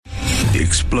The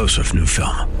explosive new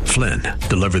film, Flynn,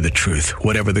 deliver the truth,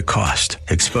 whatever the cost,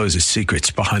 exposes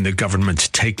secrets behind the government's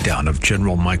takedown of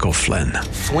General Michael Flynn.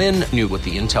 Flynn knew what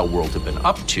the intel world had been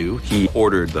up to. He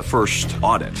ordered the first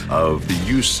audit of the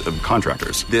use of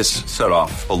contractors. This set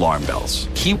off alarm bells.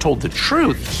 He told the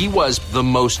truth. He was the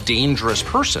most dangerous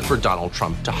person for Donald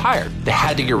Trump to hire. They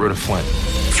had to get rid of Flynn.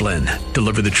 Flynn,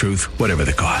 deliver the truth, whatever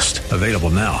the cost. Available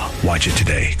now. Watch it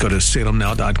today. Go to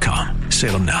salemnow.com.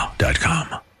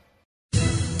 salemnow.com.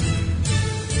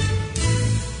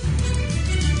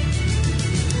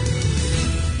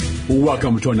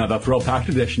 Welcome to another thrill-packed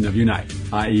edition of Unite,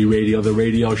 i.e. Radio, the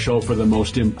radio show for the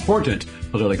most important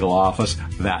political office,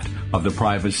 that of the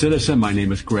private citizen. My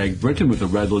name is Greg Brittain with the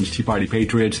Redlands Tea Party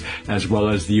Patriots, as well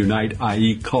as the Unite,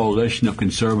 i.e. coalition of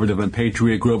conservative and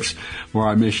patriot groups, where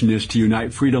our mission is to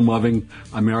unite freedom-loving,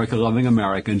 America-loving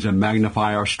Americans and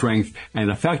magnify our strength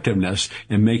and effectiveness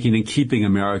in making and keeping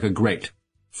America great,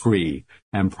 free,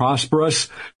 and prosperous.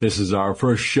 This is our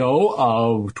first show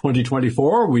of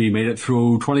 2024. We made it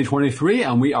through 2023,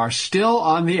 and we are still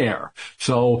on the air.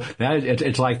 So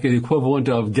it's like the equivalent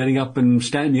of getting up and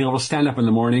being able to stand up in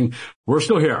the morning. We're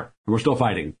still here. We're still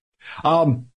fighting.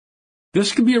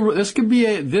 This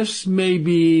may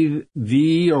be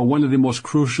the or one of the most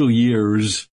crucial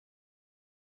years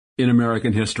in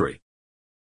American history.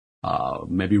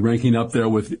 Maybe ranking up there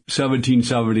with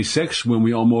 1776, when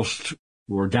we almost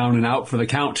were down and out for the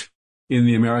count in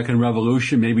the American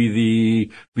Revolution, maybe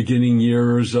the beginning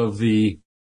years of the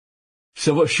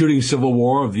Civil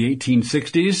War of the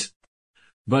 1860s.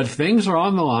 But things are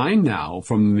on the line now,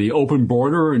 from the open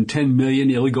border and 10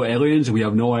 million illegal aliens. We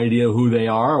have no idea who they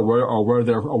are or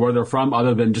where they're from,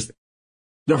 other than just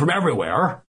they're from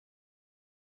everywhere.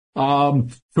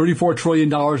 $34 trillion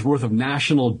worth of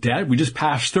national debt. We just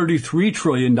passed $33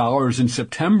 trillion in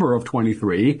September of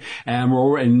 23, and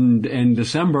we're in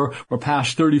December, we're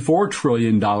past $34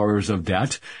 trillion of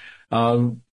debt.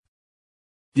 The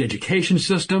education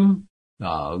system,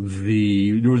 there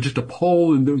was just a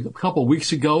poll a couple of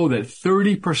weeks ago that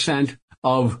 30%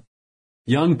 of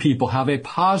young people have a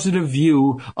positive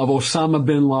view of Osama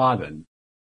bin Laden.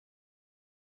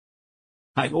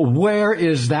 Like, where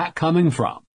is that coming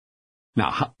from?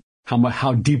 Now,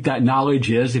 how deep that knowledge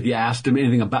is, if you asked him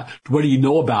anything about, what do you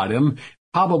know about him?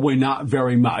 Probably not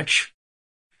very much.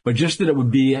 But just that it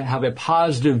would have a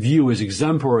positive view is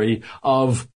exemplary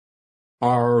of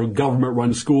our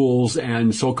government-run schools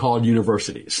and so-called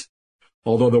universities.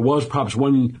 Although there was perhaps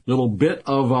one little bit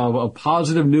of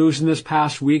positive news in this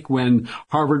past week when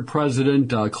Harvard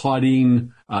President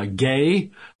Claudine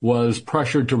Gay was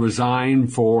pressured to resign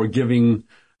for giving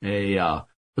a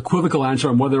equivocal answer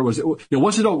on whether it was,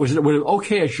 was it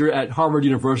okay at Harvard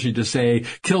University to say,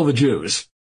 kill the Jews?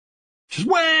 She says,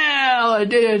 well,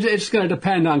 it's going to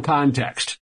depend on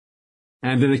context.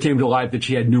 And then it came to light that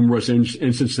she had numerous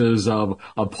instances of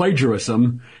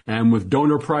plagiarism, and with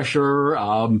donor pressure,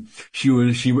 she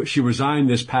resigned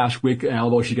this past week,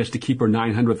 although she gets to keep her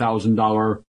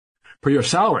 $900,000 per year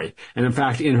salary. And in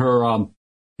fact, in her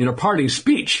parting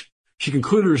speech, she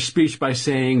concluded her speech by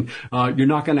saying, you're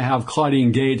not going to have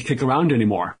Claudine Gay kick around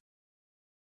anymore.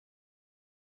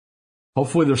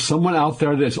 Hopefully there's someone out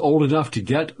there that's old enough to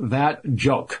get that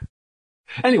joke.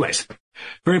 Anyways,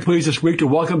 very pleased this week to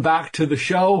welcome back to the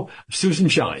show Susan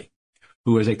Shelley,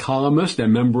 who is a columnist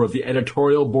and member of the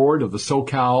editorial board of the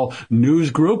SoCal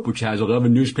News Group, which has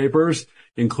 11 newspapers,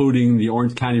 including the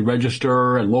Orange County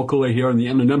Register, and locally here in the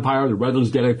Inland Empire, the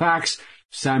Redlands Daily Fax,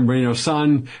 San Bernardino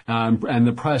Sun, and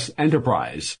the Press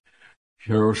Enterprise.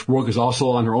 Her work is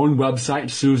also on her own website,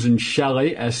 Susan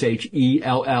Shelley,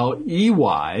 SHELLEY.com,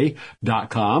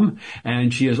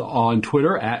 and she is on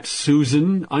Twitter at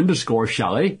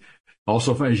Susan_Shelley.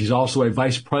 Also, she's also a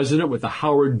vice president with the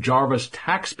Howard Jarvis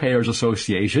Taxpayers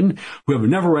Association, who have a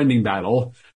never-ending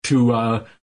battle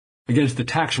against the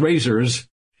tax raisers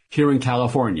here in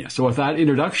California. So with that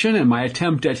introduction and my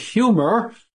attempt at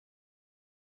humor,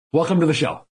 welcome to the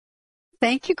show.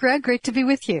 Thank you, Greg. Great to be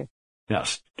with you.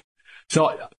 Yes.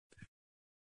 So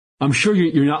I'm sure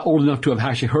you're not old enough to have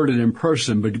actually heard it in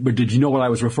person, but did you know what I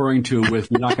was referring to with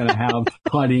we're not going to have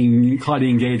Claudine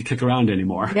Gay to kick around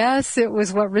anymore? Yes, it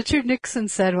was what Richard Nixon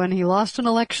said when he lost an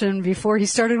election before he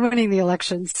started winning the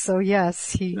elections. So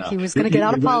yes, he was going to get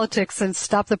out of politics and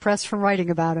stop the press from writing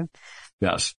about him.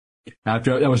 Yes. That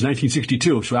was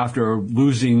 1962. So after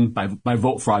losing by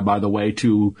vote fraud, by the way,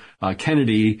 to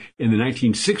Kennedy in the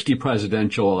 1960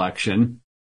 presidential election,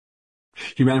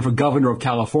 he ran for governor of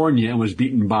California and was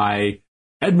beaten by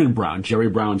Edmund Brown, Jerry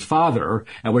Brown's father,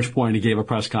 at which point he gave a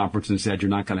press conference and said, you're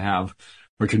not going to have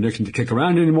Richard Nixon to kick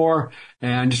around anymore.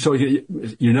 And so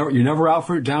you're never out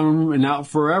for down and out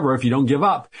forever if you don't give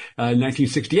up. In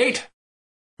 1968,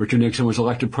 Richard Nixon was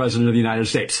elected president of the United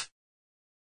States.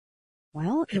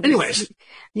 Well, anyways,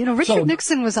 Richard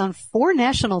Nixon was on 4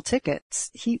 national tickets.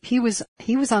 He was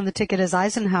on the ticket as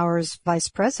Eisenhower's vice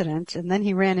president, and then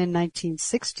he ran in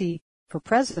 1960 for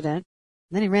president.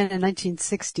 And then he ran in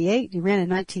 1968. He ran in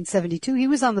 1972. He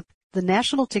was on the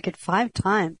national ticket 5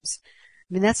 times.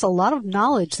 I mean, that's a lot of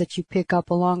knowledge that you pick up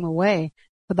along the way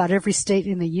about every state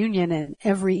in the union and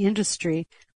every industry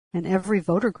and every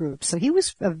voter group. So he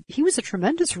was a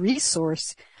tremendous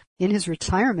resource in his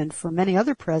retirement for many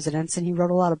other presidents, and he wrote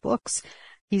a lot of books.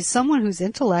 He's someone whose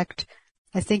intellect,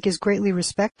 I think, is greatly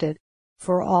respected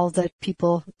for all that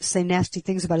people say nasty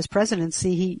things about his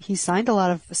presidency. He signed a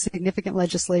lot of significant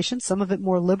legislation, some of it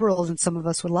more liberal than some of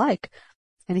us would like.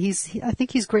 And I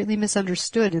think he's greatly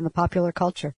misunderstood in the popular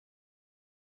culture.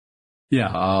 Yeah,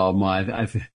 I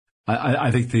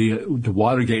think the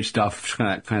Watergate stuff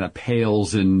kind of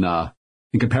pales in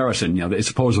comparison.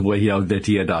 Supposedly, that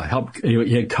he had helped,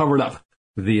 he had covered up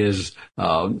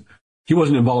he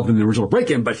wasn't involved in the original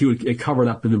break-in, but he covered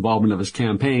up the involvement of his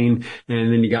campaign.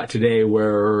 And then you got today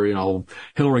where,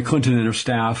 Hillary Clinton and her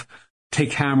staff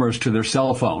take hammers to their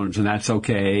cell phones, and that's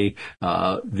okay.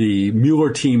 The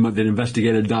Mueller team that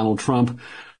investigated Donald Trump,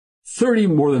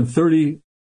 more than 30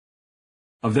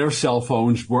 of their cell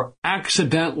phones were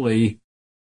accidentally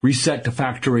reset to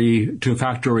factory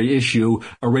issue,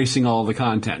 erasing all the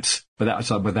contents. But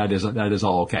that is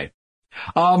all okay.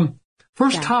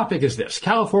 First topic is this.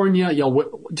 California, I'm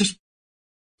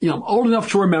old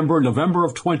enough to remember November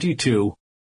of 22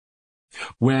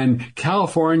 when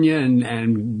California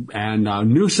and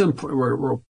Newsom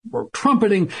were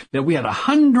trumpeting that we had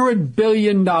 $100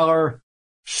 billion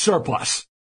surplus.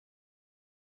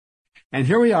 And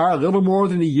here we are a little more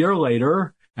than a year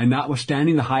later, and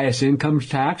notwithstanding the highest income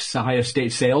tax, the highest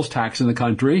state sales tax in the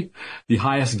country, the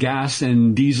highest gas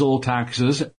and diesel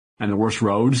taxes, and the worst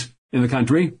roads in the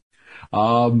country,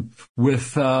 even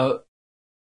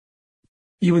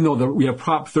though we have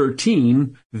Prop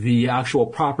 13, the actual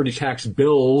property tax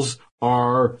bills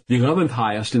are the 11th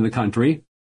highest in the country,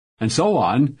 and so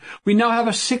on. We now have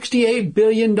a $68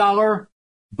 billion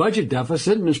budget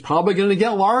deficit, and it's probably going to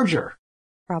get larger.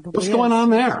 What's going on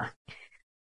there?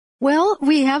 Well,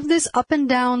 we have this up and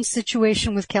down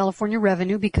situation with California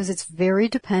revenue because it's very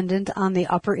dependent on the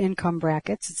upper income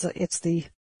brackets. It's the,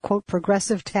 quote,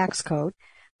 progressive tax code,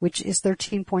 which is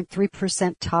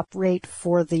 13.3% top rate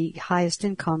for the highest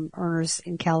income earners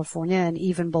in California. And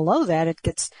even below that,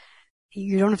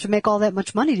 you don't have to make all that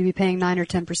much money to be paying 9 or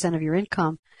 10% of your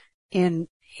income in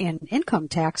income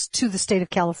tax to the state of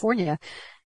California.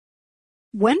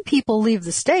 When people leave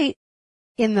the state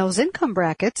in those income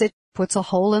brackets, it puts a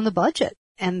hole in the budget.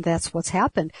 And that's what's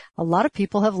happened. A lot of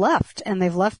people have left, and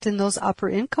they've left in those upper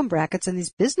income brackets, and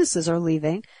these businesses are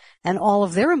leaving, and all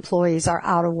of their employees are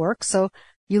out of work. So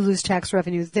you lose tax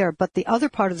revenue there. But the other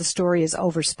part of the story is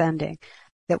overspending,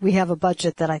 that we have a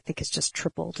budget that I think has just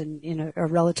tripled in a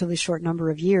relatively short number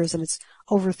of years, and it's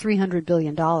over $300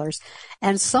 billion.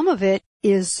 And some of it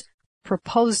is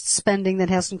proposed spending that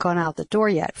hasn't gone out the door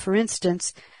yet. For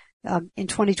instance, in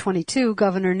 2022,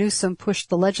 Governor Newsom pushed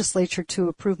the legislature to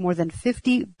approve more than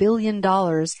 $50 billion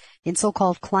in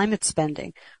so-called climate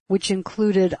spending, which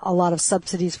included a lot of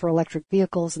subsidies for electric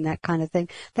vehicles and that kind of thing.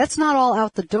 That's not all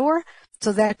out the door,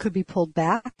 so that could be pulled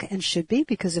back and should be,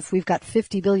 because if we've got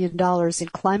 $50 billion in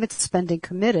climate spending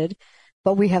committed,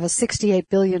 but we have a $68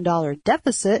 billion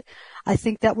deficit, I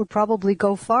think that would probably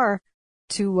go far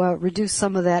to reduce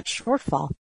some of that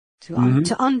shortfall.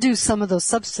 To undo some of those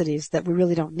subsidies that we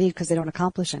really don't need because they don't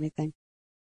accomplish anything.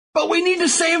 But we need to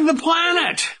save the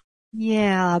planet.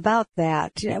 Yeah, about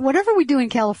that. Whatever we do in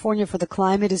California for the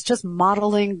climate is just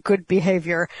modeling good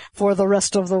behavior for the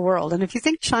rest of the world. And if you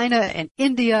think China and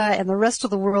India and the rest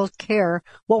of the world care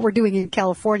what we're doing in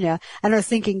California and are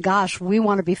thinking, gosh, we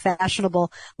want to be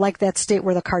fashionable like that state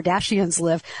where the Kardashians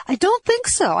live, I don't think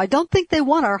so. I don't think they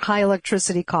want our high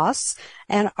electricity costs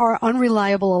and our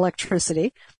unreliable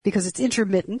electricity because it's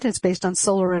intermittent. It's based on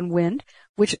solar and wind,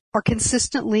 which are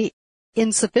consistently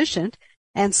insufficient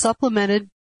and supplemented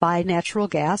by natural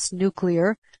gas,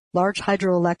 nuclear, large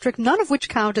hydroelectric, none of which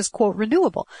count as, quote,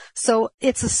 renewable. So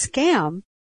it's a scam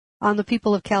on the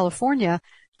people of California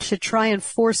to try and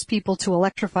force people to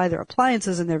electrify their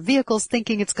appliances and their vehicles,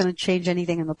 thinking it's going to change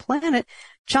anything in the planet.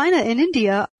 China and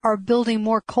India are building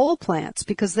more coal plants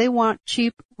because they want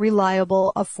cheap,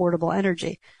 reliable, affordable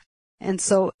energy. And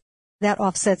so that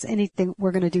offsets anything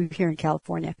we're going to do here in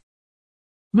California.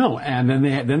 No, and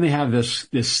then they have this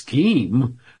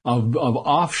scheme of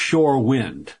offshore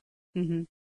wind. Mm-hmm.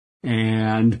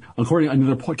 And according to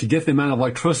another point, to get the amount of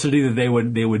electricity that they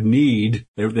would need,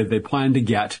 they plan to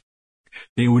get,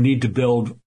 they would need to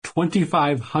build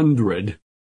 2,500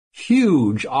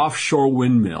 huge offshore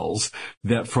windmills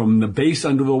that from the base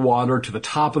under the water to the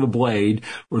top of the blade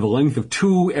were the length of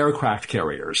 2 aircraft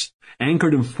carriers,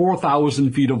 anchored in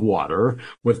 4,000 feet of water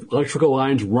with electrical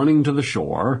lines running to the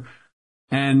shore.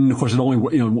 And of course,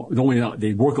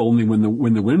 they work only when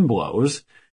the wind blows.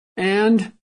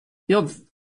 And,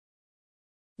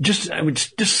 just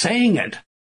saying it,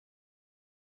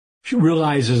 she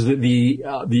realizes that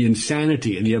the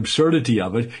insanity and the absurdity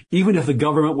of it, even if the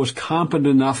government was competent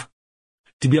enough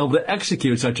to be able to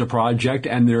execute such a project,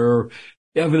 and their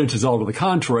evidence is all to the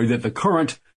contrary, that the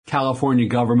current California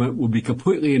government would be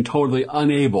completely and totally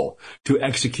unable to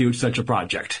execute such a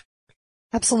project.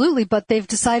 Absolutely, but they've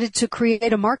decided to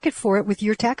create a market for it with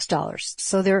your tax dollars.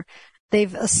 So they've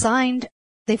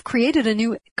created a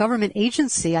new government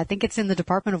agency. I think it's in the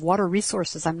Department of Water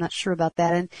Resources. I'm not sure about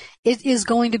that. And it is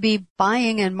going to be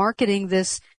buying and marketing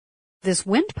this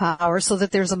wind power so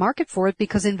that there's a market for it,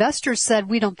 because investors said,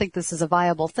 we don't think this is a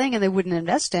viable thing, and they wouldn't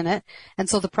invest in it. And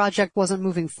so the project wasn't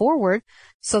moving forward.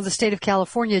 So the state of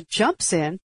California jumps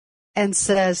in and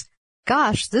says,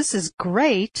 gosh, this is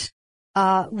great.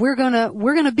 We're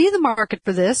gonna be the market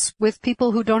for this with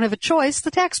people who don't have a choice,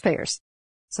 the taxpayers.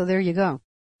 So there you go.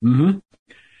 Mm-hmm.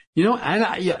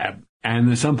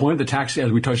 And at some point,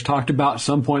 as we just talked about, at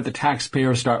some point the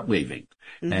taxpayers start leaving.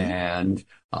 Mm-hmm. And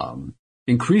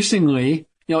increasingly,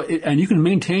 and you can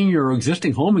maintain your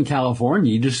existing home in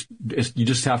California. You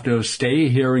just have to stay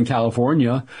here in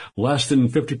California less than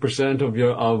 50%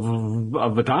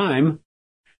 of the time,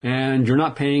 and you're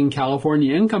not paying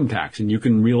California income tax, and you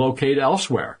can relocate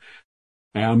elsewhere.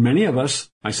 And many of us,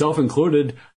 myself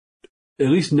included, at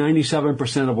least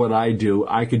 97% of what I do,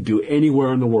 I could do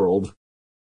anywhere in the world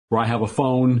where I have a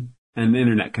phone and an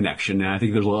internet connection. And I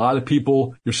think there's a lot of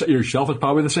people, yourself is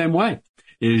probably the same way.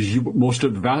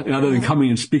 Other than coming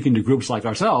and speaking to groups like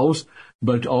ourselves,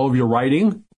 but all of your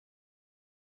writing.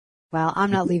 Well,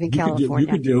 I'm not leaving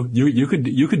California. You could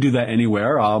do that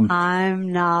anywhere.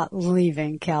 I'm not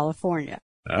leaving California.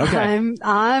 Okay.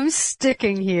 I'm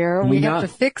sticking here. We have to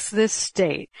fix this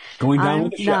state. Going down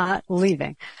with the ship. I'm not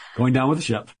leaving. Going down with the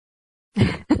ship.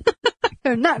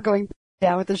 They're not going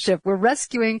down with the ship. We're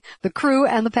rescuing the crew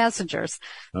and the passengers.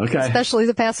 Okay. Especially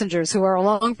the passengers who are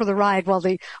along for the ride while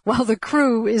the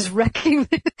crew is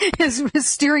is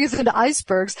steering us into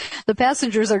icebergs. The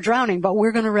passengers are drowning, but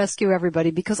we're going to rescue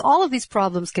everybody because all of these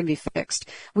problems can be fixed.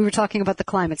 We were talking about the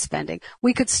climate spending.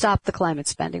 We could stop the climate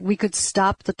spending. We could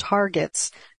stop the targets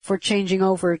for changing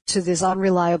over to this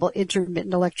unreliable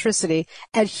intermittent electricity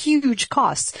at huge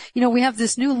costs. We have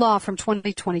this new law from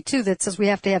 2022 that says we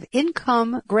have to have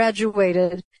income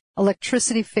graduated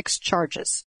electricity fixed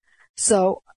charges.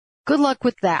 So good luck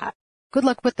with that. Good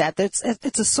luck with that.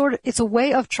 It's a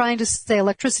way of trying to say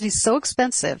electricity is so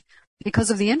expensive because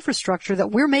of the infrastructure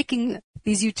that we're making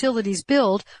these utilities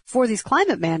build for these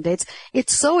climate mandates.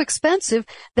 It's so expensive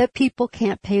that people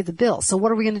can't pay the bill. So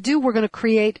what are we going to do? We're going to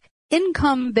create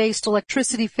income-based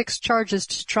electricity fixed charges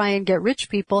to try and get rich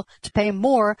people to pay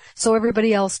more so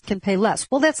everybody else can pay less.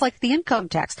 Well, that's like the income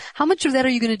tax. How much of that are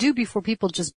you going to do before people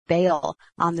just bail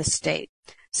on the state?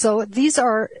 So these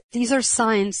are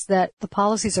signs that the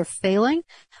policies are failing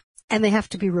and they have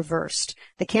to be reversed.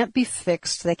 They can't be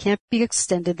fixed. They can't be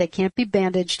extended. They can't be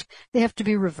bandaged. They have to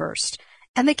be reversed.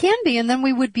 And they can be, and then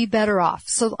we would be better off.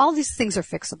 So all these things are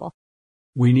fixable.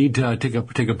 We need to take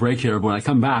a break here. When I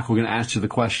come back, we're going to ask you the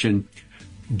question,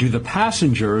 do the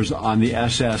passengers on the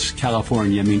SS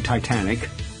California, Titanic,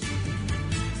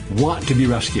 want to be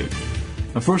rescued?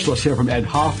 But first, let's hear from Ed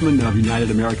Hoffman of United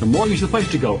American Mortgage, the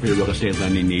place to go for your real estate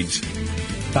lending needs.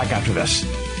 Back after this.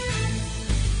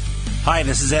 Hi,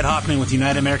 this is Ed Hoffman with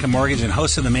United American Mortgage and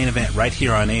host of The Main Event right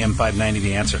here on AM 590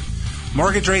 The Answer.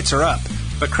 Mortgage rates are up,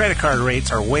 but credit card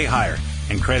rates are way higher.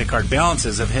 And credit card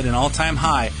balances have hit an all-time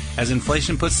high as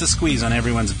inflation puts the squeeze on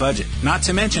everyone's budget. Not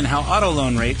to mention how auto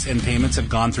loan rates and payments have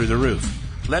gone through the roof.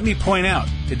 Let me point out,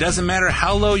 it doesn't matter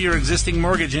how low your existing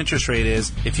mortgage interest rate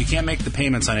is if you can't make the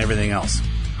payments on everything else.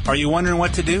 Are you wondering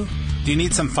what to do? Do you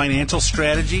need some financial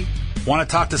strategy? Want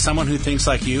to talk to someone who thinks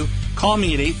like you? Call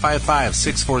me at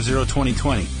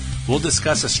 855-640-2020. We'll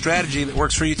discuss a strategy that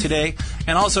works for you today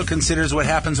and also considers what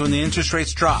happens when the interest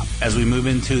rates drop as we move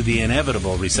into the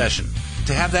inevitable recession.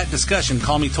 To have that discussion,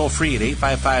 call me toll-free at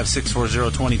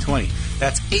 855-640-2020.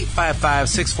 That's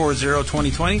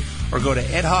 855-640-2020, or go to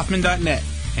edhoffman.net.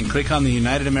 and click on the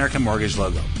United American Mortgage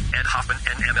logo. Ed Hoffman,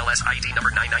 NMLS ID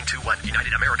number 9921.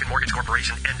 United American Mortgage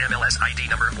Corporation, NMLS ID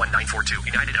number 1942.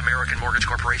 United American Mortgage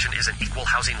Corporation is an equal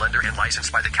housing lender and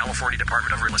licensed by the California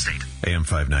Department of Real Estate. AM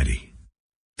 590,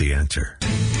 The Answer.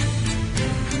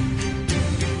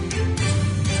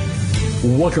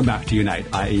 Welcome back to Unite,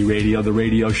 IE Radio, the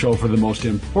radio show for the most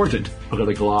important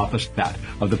political office, that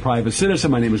of the private citizen.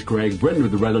 My name is Greg Brittain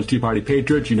with the Redlands Tea Party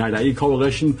Patriots, Unite IE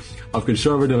coalition of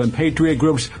conservative and patriot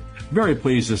groups. Very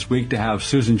pleased this week to have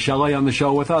Susan Shelley on the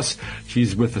show with us.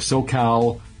 She's with the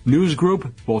SoCal News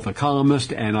Group, both a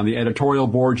columnist and on the editorial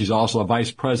board. She's also a vice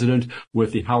president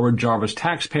with the Howard Jarvis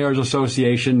Taxpayers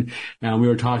Association. And we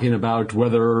were talking about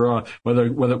whether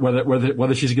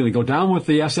she's going to go down with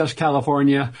the SS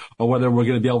California or whether we're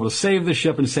going to be able to save the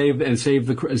ship and save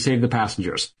the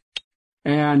passengers.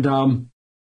 And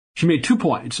she made 2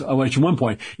 points. Which one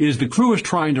point is the crew is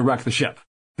trying to wreck the ship.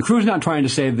 The crew is not trying to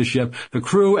save the ship. The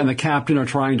crew and the captain are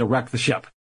trying to wreck the ship.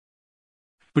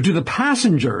 But do the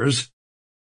passengers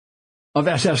of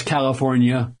SS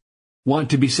California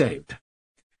want to be saved?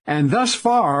 And thus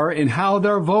far, in how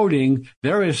they're voting,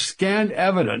 there is scant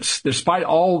evidence, despite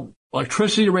all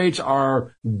electricity rates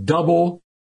are double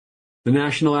the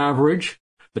national average.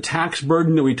 The tax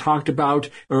burden that we talked about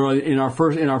in our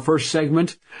first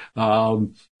segment,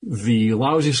 the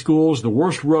lousy schools, the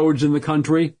worst roads in the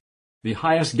country, the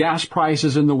highest gas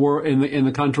prices in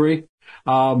the country,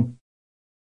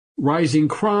 rising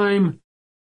crime,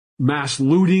 mass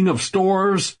looting of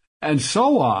stores, and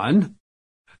so on.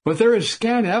 But there is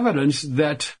scant evidence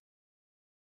that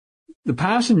the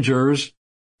passengers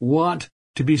want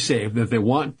to be saved, that they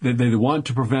want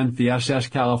to prevent the SS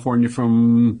California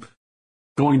from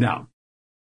going down.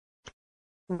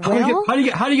 Well, How do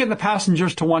you get the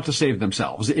passengers to want to save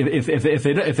themselves if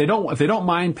they don't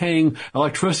mind paying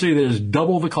electricity that is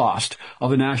double the cost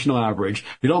of the national average?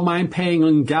 They don't mind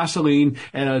paying gasoline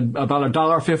at about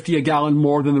 $1.50 a gallon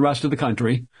more than the rest of the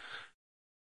country.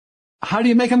 How do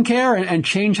you make them care and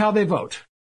change how they vote?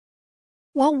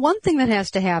 well, one thing that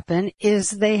has to happen is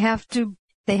they have to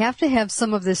have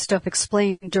some of this stuff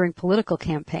explained during political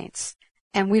campaigns.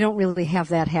 And we don't really have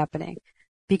that happening,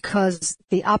 because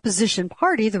the opposition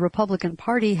party, the Republican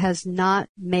Party, has not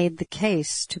made the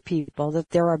case to people that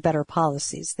there are better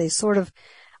policies. They sort of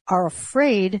are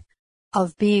afraid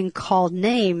of being called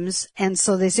names, and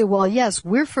so they say, well, yes,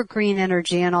 we're for green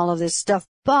energy and all of this stuff,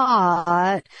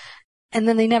 but, and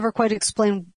then they never quite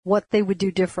explain what they would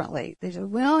do differently. They say,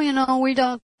 well, we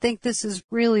don't think this is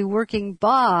really working,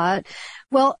 but,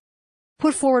 well,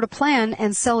 put forward a plan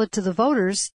and sell it to the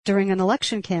voters during an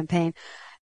election campaign.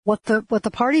 What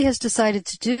the party has decided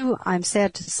to do, I'm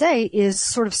sad to say, is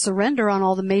sort of surrender on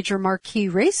all the major marquee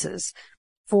races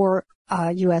for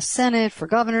U.S. Senate, for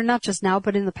governor, not just now,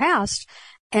 but in the past.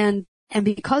 And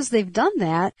because they've done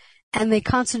that, and they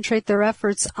concentrate their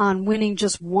efforts on winning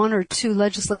just one or two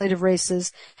legislative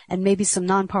races and maybe some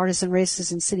nonpartisan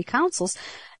races in city councils,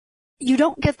 you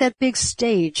don't get that big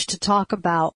stage to talk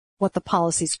about what the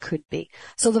policies could be.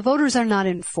 So the voters are not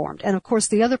informed. And of course,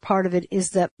 the other part of it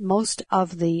is that most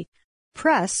of the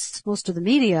press, most of the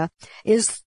media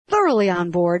is thoroughly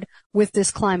on board with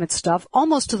this climate stuff,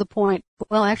 almost to the point,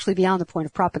 well, actually beyond the point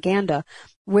of propaganda,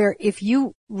 where if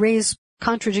you raise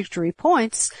contradictory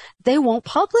points, they won't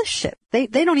publish it. They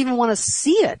don't even want to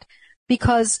see it,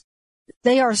 because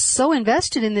they are so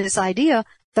invested in this idea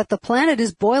that the planet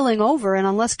is boiling over, and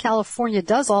unless California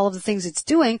does all of the things it's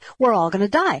doing, we're all going to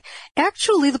die.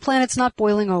 Actually, the planet's not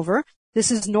boiling over. This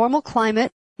is normal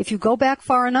climate. If you go back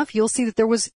far enough, you'll see that there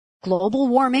was global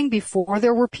warming before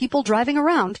there were people driving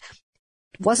around.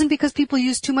 It wasn't because people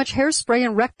used too much hairspray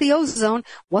and wrecked the ozone. It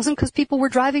wasn't because people were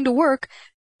driving to work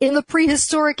in the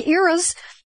prehistoric eras.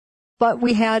 But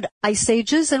we had ice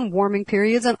ages and warming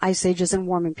periods and ice ages and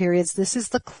warming periods. This is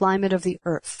the climate of the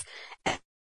Earth.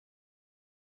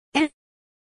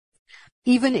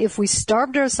 Even if we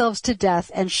starved ourselves to death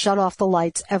and shut off the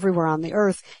lights everywhere on the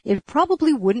earth, it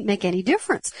probably wouldn't make any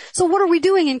difference. So what are we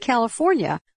doing in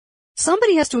California?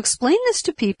 Somebody has to explain this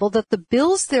to people, that the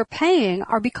bills they're paying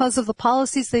are because of the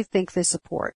policies they think they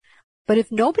support. But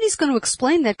if nobody's going to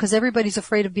explain that because everybody's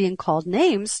afraid of being called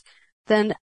names,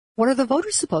 then what are the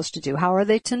voters supposed to do? How are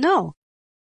they to know?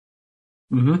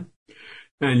 Mm-hmm.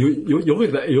 And you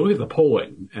look at the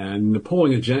polling, and the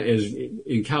polling is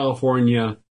in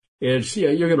California.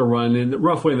 You're going to run in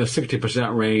roughly in the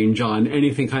 60% range on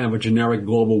anything kind of a generic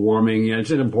global warming.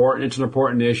 It's an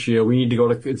important issue. We need to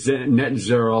go to net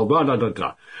zero, blah, blah, blah,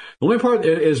 blah. The only part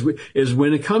is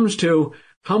when it comes to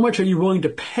how much are you willing to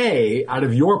pay out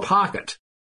of your pocket,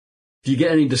 do you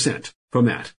get any dissent from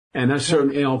that? And that's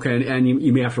certainly okay. And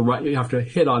you may have to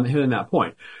hit on that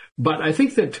point. But I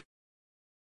think that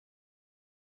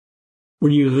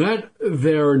when you let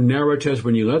their narratives,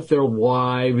 when you let their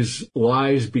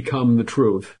lies become the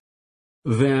truth,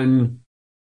 then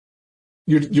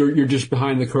you're just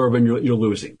behind the curve and you're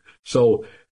losing. So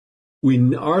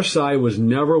our side was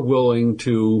never willing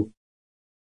to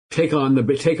take on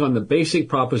the basic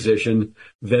proposition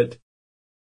that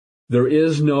there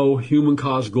is no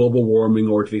human-caused global warming,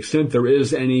 or to the extent there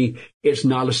is any, it's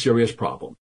not a serious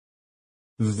problem.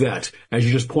 That, as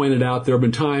you just pointed out, there have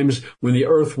been times when the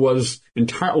Earth was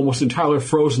almost entirely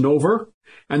frozen over,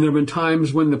 and there have been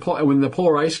times when the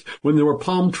polar ice, when there were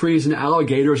palm trees and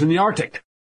alligators in the Arctic.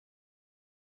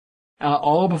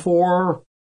 All before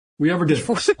we ever did.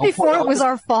 Before it was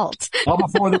our fault. All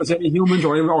before there was any humans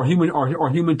or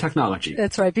human technology.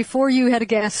 That's right. Before you had a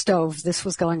gas stove, this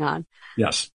was going on.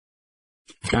 Yes.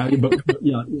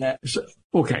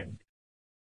 Okay.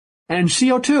 And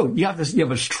CO2, you have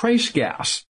this trace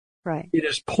gas. Right. It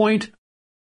is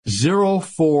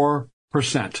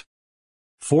 0.04%.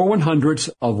 4/100ths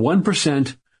of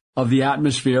 1% of the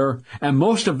atmosphere, and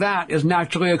most of that is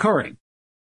naturally occurring.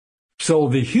 So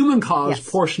the human-caused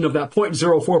portion of that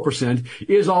 0.04%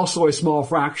 is also a small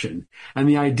fraction. And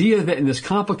the idea that in this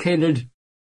complicated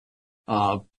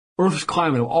Earth's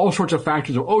climate of all sorts of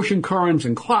factors of ocean currents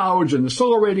and clouds and the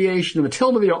solar radiation and the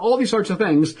tilt of the air, all these sorts of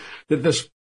things, that this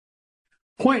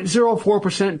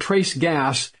 0.04% trace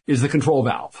gas is the control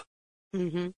valve.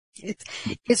 Mm-hmm.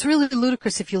 It's really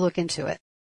ludicrous if you look into it.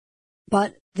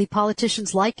 But the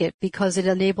politicians like it because it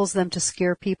enables them to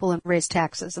scare people and raise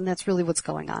taxes, and that's really what's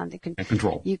going on. And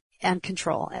control.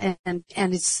 And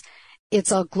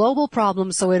it's a global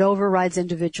problem, so it overrides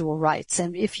individual rights.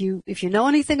 And if you know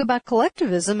anything about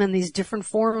collectivism and these different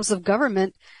forms of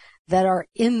government that are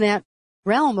in that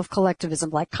realm of collectivism,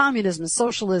 like communism and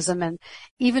socialism, and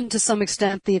even to some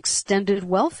extent the extended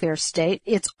welfare state,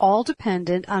 it's all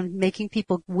dependent on making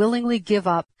people willingly give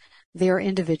up their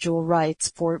individual rights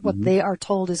for what they are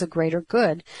told is a greater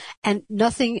good. And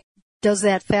nothing does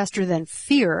that faster than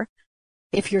fear.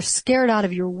 If you're scared out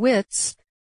of your wits,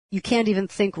 you can't even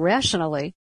think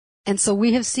rationally. And so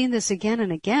we have seen this again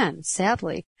and again,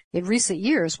 sadly, in recent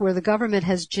years, where the government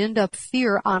has ginned up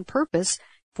fear on purpose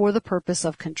for the purpose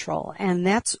of control. And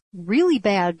that's really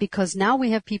bad because now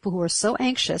we have people who are so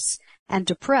anxious and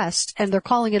depressed, and they're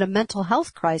calling it a mental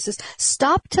health crisis.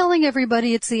 Stop telling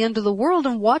everybody it's the end of the world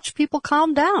and watch people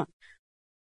calm down.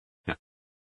 Yeah.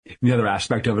 The other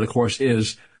aspect of it, of course,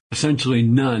 is essentially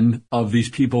none of these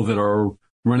people that are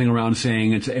running around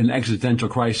saying it's an existential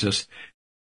crisis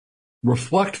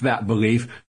reflect that belief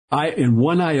in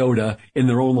one iota in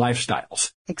their own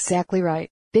lifestyles. Exactly right.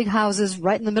 Big houses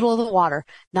right in the middle of the water,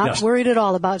 not worried at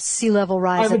all about sea level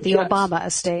rise at the Obama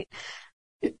estate.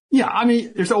 Yeah, I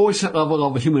mean, there's always a level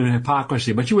of human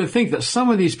hypocrisy, but you would think that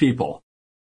some of these people,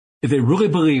 if they really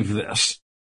believe this,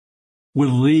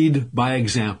 would lead by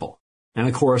example. And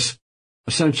of course,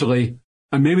 essentially,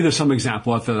 and maybe there's some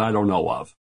example out there that I don't know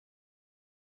of,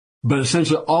 but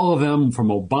essentially all of them from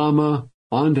Obama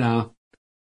on down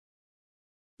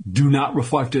do not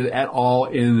reflect it at all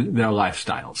in their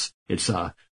lifestyles. It's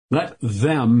let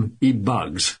them eat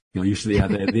bugs. You know, used to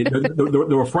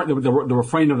the refrain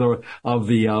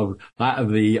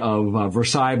of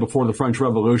Versailles before the French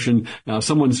Revolution.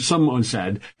 Someone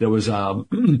said there was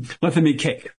let them eat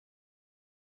cake.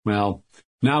 Well,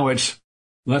 now it's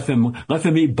let them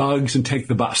eat bugs and take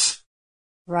the bus.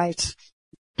 Right.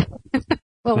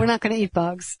 Well, we're not going to eat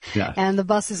bugs, and the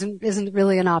bus isn't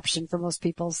really an option for most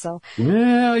people. So,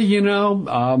 well, you know,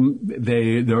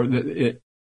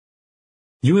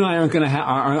 you and I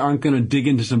aren't going to dig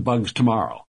into some bugs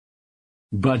tomorrow.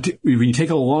 But if you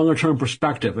take a longer term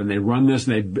perspective, and they run this,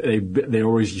 and they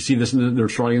always, you see this, they're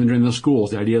starting in the schools,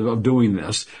 the idea of doing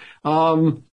this.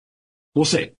 We'll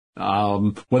see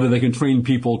whether they can train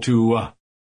people to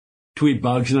eat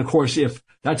bugs, and of course, if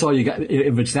that's all you got,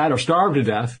 if it's that or starve to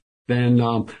death, then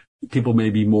people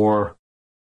may be more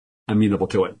amenable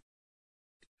to it.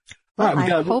 Well, all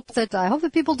right, I hope that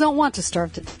people don't want to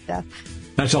starve to death.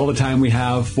 That's all the time we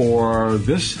have for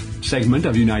this segment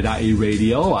of Unite IE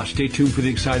Radio. Stay tuned for the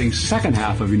exciting second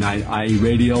half of Unite IE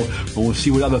Radio, and we'll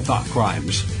see what other thought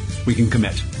crimes we can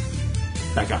commit.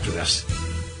 Back after this.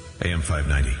 AM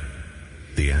 590,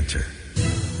 The Answer.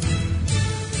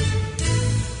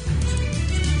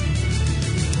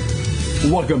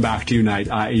 Welcome back to Unite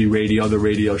IE Radio, the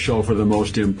radio show for the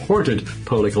most important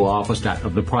political office, that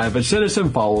of the private citizen,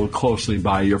 followed closely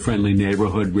by your friendly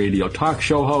neighborhood radio talk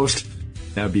show host.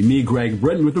 That would be me, Greg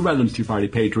Brittain, with the Redlands Tea Party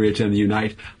Patriots and the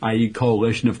Unite IE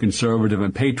coalition of conservative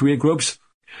and patriot groups.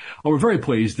 We're very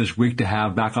pleased this week to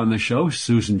have back on the show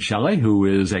Susan Shelley, who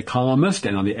is a columnist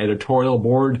and on the editorial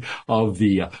board of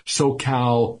the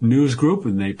SoCal News Group,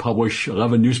 and they publish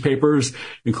 11 newspapers,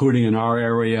 including in our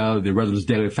area, the Redlands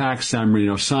Daily Fax, San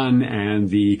Marino Sun, and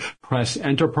the Press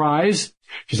Enterprise.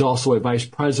 She's also a vice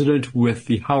president with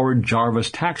the Howard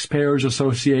Jarvis Taxpayers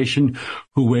Association,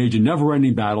 who wage a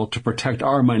never-ending battle to protect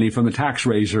our money from the tax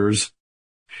raisers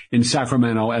in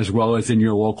Sacramento as well as in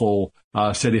your local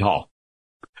city hall.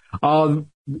 Howard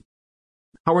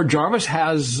Jarvis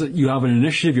you have an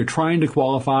initiative you're trying to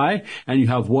qualify, and you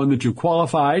have one that you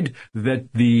qualified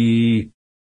that the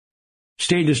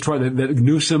state is that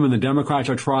Newsom and the Democrats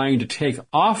are trying to take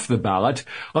off the ballot.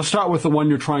 Let's start with the one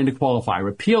you're trying to qualify.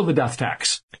 Repeal the death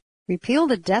tax. Repeal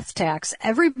the death tax.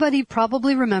 Everybody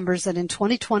probably remembers that in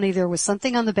 2020 there was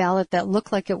something on the ballot that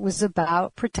looked like it was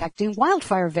about protecting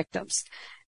wildfire victims.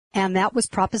 And that was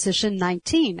Proposition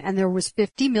 19. And there was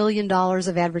 $50 million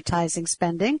of advertising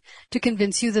spending to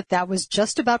convince you that that was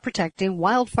just about protecting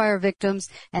wildfire victims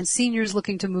and seniors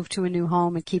looking to move to a new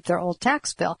home and keep their old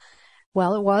tax bill.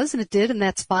 Well, it was, and it did, and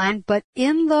that's fine. But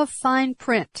in the fine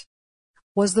print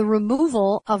was the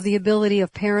removal of the ability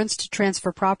of parents to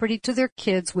transfer property to their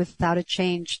kids without a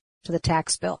change to the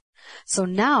tax bill. So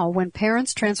now when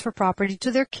parents transfer property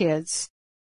to their kids,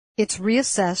 it's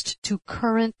reassessed to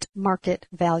current market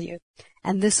value.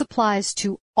 And this applies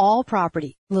to all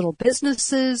property, little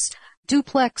businesses,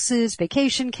 duplexes,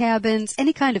 vacation cabins,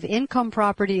 any kind of income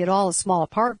property at all, a small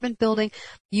apartment building.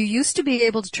 You used to be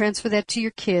able to transfer that to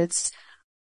your kids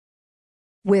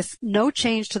with no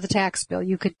change to the tax bill.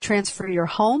 You could transfer your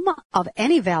home of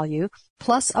any value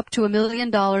plus up to $1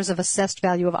 million of assessed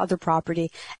value of other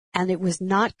property, and it was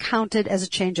not counted as a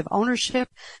change of ownership,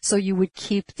 so you would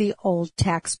keep the old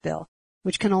tax bill,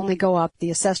 which can only go up, the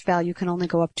assessed value can only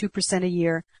go up 2% a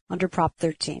year under Prop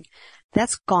 13.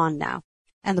 That's gone now,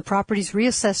 and the property's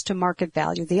reassessed to market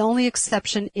value. The only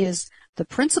exception is the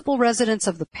principal residence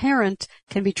of the parent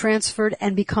can be transferred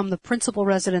and become the principal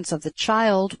residence of the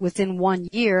child within 1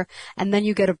 year, and then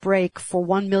you get a break for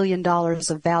 $1 million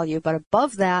of value. But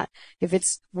above that, if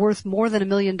it's worth more than $1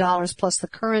 million plus the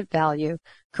current value,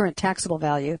 current taxable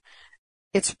value,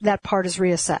 that part is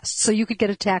reassessed. So you could get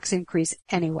a tax increase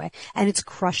anyway, and it's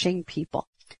crushing people.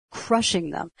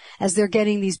 Crushing them as they're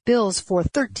getting these bills for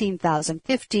 $13,000,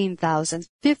 $15,000,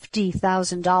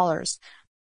 $50,000.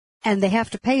 And they have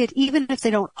to pay it even if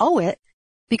they don't owe it,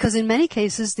 because in many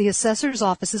cases the assessor's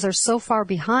offices are so far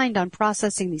behind on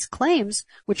processing these claims,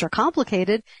 which are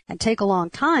complicated and take a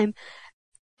long time,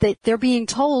 that they're being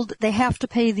told they have to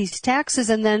pay these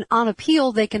taxes, and then on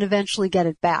appeal they can eventually get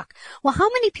it back. Well, how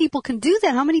many people can do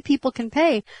that? How many people can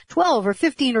pay $12,000 or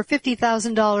 $15,000 or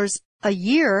 $50,000 a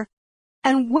year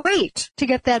and wait to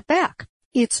get that back?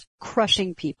 It's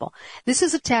crushing people. This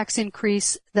is a tax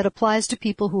increase that applies to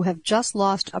people who have just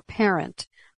lost a parent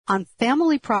on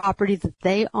family property that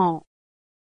they own.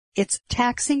 It's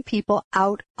taxing people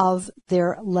out of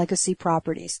their legacy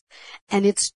properties. And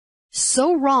it's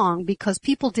so wrong because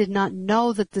people did not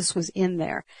know that this was in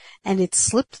there. And it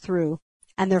slipped through.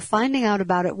 And they're finding out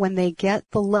about it when they get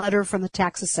the letter from the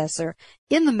tax assessor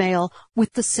in the mail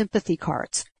with the sympathy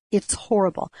cards. It's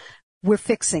horrible. We're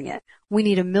fixing it. We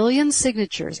need 1 million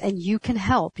signatures, and you can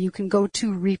help. You can go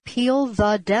to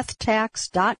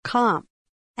repealthedeathtax.com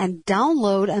and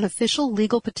download an official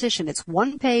legal petition. It's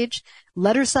 1 page,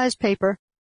 letter-sized paper.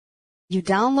 You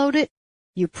download it,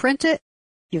 you print it,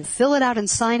 you fill it out and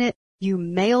sign it, you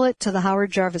mail it to the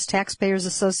Howard Jarvis Taxpayers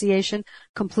Association.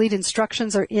 Complete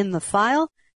instructions are in the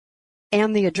file.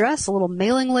 And the address, a little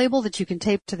mailing label that you can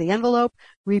tape to the envelope,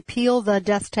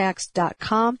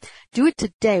 repealthedeathtax.com. Do it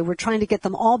today. We're trying to get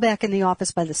them all back in the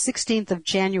office by the 16th of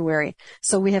January,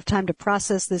 so we have time to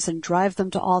process this and drive them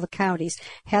to all the counties.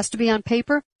 Has to be on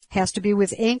paper, has to be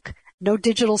with ink. No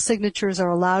digital signatures are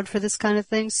allowed for this kind of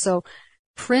thing, so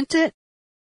print it,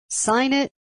 sign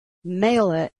it,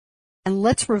 mail it, and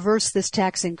let's reverse this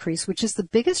tax increase, which is the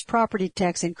biggest property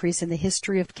tax increase in the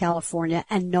history of California,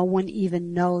 and no one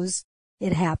even knows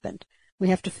it happened. We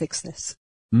have to fix this.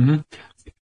 Mm-hmm.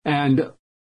 And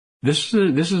this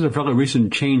is a fairly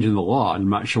recent change in the law. I'm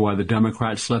not sure why the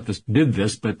Democrats did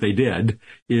this, but they did.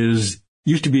 Used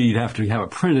to be you'd have to have it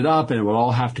printed up, and it would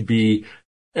all have to be,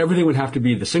 everything would have to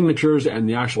be, the signatures and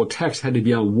the actual text had to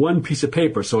be on one piece of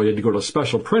paper. So you had to go to a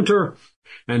special printer,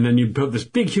 and then you'd put this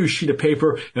big, huge sheet of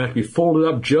paper, and it had to be folded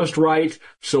up just right.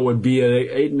 So it would be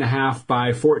 8.5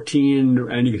 by 14,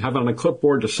 and you could have it on a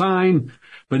clipboard to sign.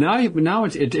 But now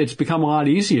it's become a lot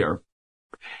easier.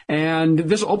 And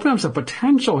this opens up some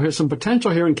potential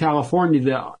here in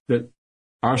California that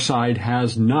our side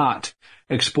has not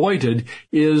exploited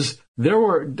is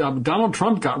Donald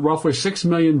Trump got roughly 6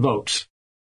 million votes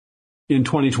in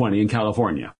 2020 in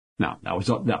California. Now, that was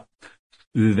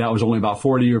only about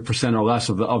 40% or less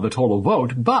of the total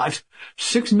vote, but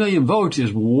 6 million votes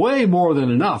is way more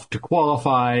than enough to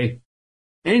qualify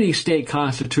any state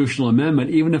constitutional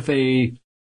amendment, even if they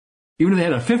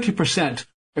had a 50%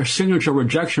 signature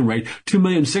rejection rate. 2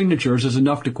 million signatures is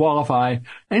enough to qualify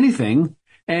anything.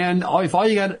 And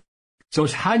so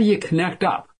it's how do you connect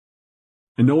up?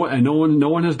 And no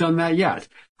one has done that yet.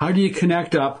 How do you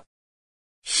connect up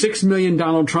 6 million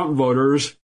Donald Trump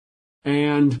voters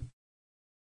and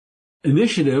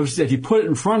initiatives that you put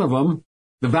in front of them,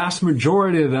 the vast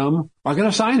majority of them are going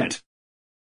to sign it?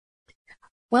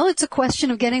 Well, it's a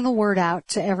question of getting the word out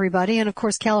to everybody. And of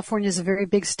course, California is a very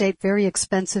big state, very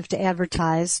expensive to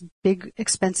advertise, big,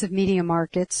 expensive media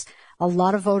markets, a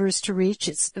lot of voters to reach.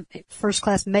 It's first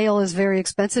class mail is very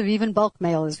expensive. Even bulk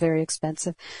mail is very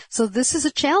expensive. So this is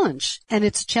a challenge, and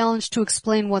it's a challenge to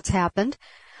explain what's happened,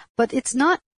 but it's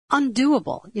not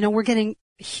undoable. We're getting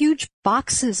huge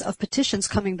boxes of petitions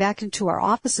coming back into our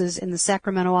offices in the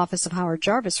Sacramento office of Howard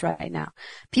Jarvis right now.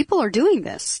 People are doing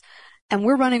this, and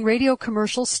we're running radio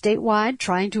commercials statewide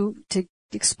trying to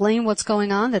explain what's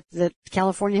going on, that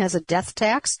California has a death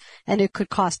tax, and it could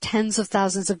cost tens of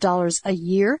thousands of dollars a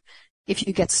year if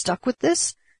you get stuck with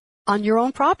this on your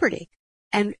own property.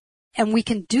 And we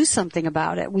can do something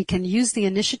about it. We can use the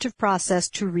initiative process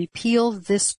to repeal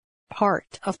this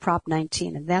part of Prop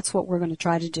 19, and that's what we're going to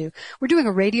try to do. We're doing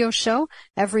a radio show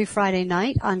every Friday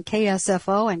night on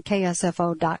KSFO and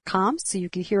KSFO.com, so you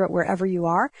can hear it wherever you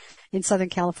are in Southern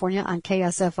California on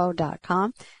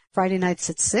KSFO.com. Friday nights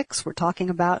at 6, we're talking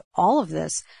about all of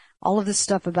this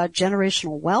stuff about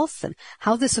generational wealth and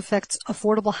how this affects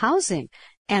affordable housing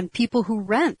and people who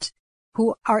rent,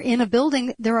 who are in a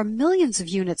building. There are millions of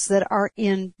units that are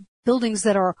in buildings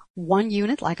that are 1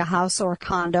 unit, like a house or a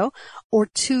condo, or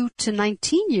 2 to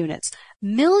 19 units.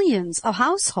 Millions of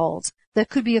households that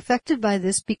could be affected by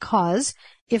this, because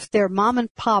if they're mom and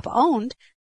pop owned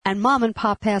and mom and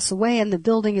pop pass away and the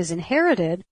building is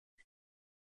inherited,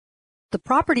 the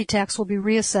property tax will be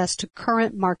reassessed to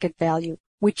current market value,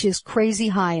 which is crazy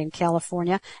high in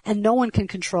California, and no one can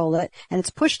control it. And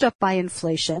it's pushed up by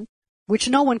inflation, which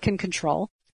no one can control.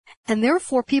 And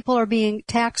therefore, people are being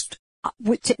taxed.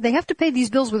 They have to pay these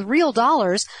bills with real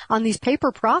dollars on these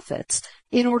paper profits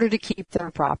in order to keep their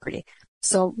property.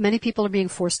 So many people are being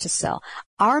forced to sell.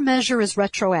 Our measure is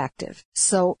retroactive.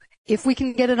 So if we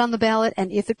can get it on the ballot,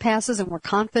 and if it passes, and we're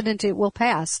confident it will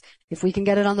pass, if we can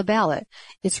get it on the ballot,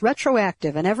 it's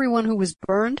retroactive, and everyone who was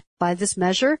burned by this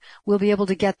measure will be able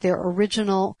to get their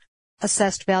original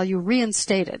assessed value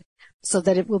reinstated, so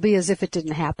that it will be as if it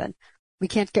didn't happen. We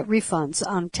can't get refunds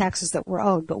on taxes that were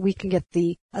owed, but we can get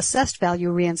the assessed value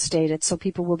reinstated, so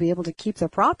people will be able to keep their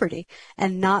property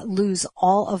and not lose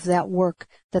all of that work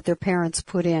that their parents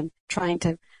put in trying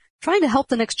to help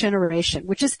the next generation,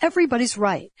 which is everybody's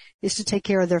right, is to take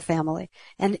care of their family.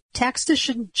 And taxes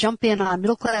shouldn't jump in on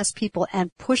middle-class people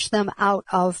and push them out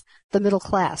of the middle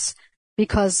class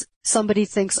because somebody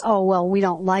thinks, oh, well, we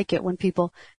don't like it when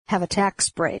people have a tax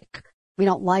break. We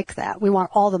don't like that. We want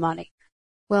all the money.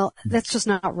 Well, that's just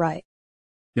not right.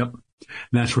 Yep. And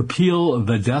that's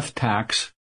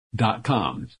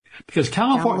repealthedeathtax.com. Because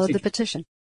California... Download the petition.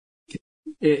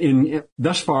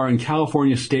 Thus far in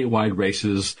California statewide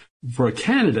races for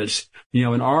candidates,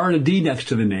 an R and a D next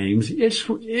to the names,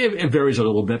 it varies a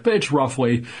little bit, but it's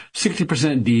roughly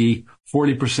 60% D,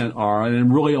 40% R, and it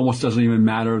really almost doesn't even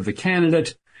matter the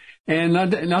candidate. And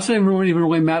it doesn't even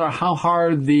really matter how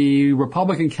hard the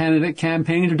Republican candidate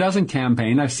campaigns or doesn't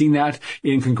campaign. I've seen that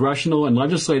in congressional and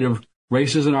legislative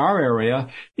races in our area,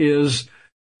 is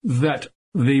that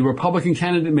the Republican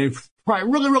candidate may try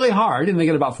really, really hard, and they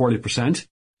get about 40%.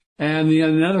 And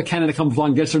another candidate comes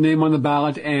along, gets their name on the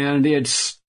ballot, and they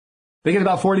get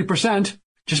about 40%,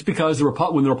 just because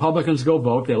when the Republicans go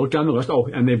vote, they look down the list,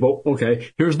 and they vote,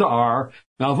 okay, here's the R,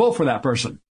 now I'll vote for that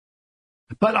person.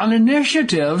 But on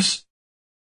initiatives,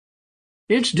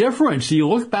 it's different. So you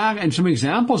look back and some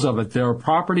examples of it. Their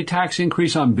property tax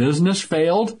increase on business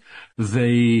failed.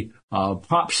 The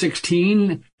Prop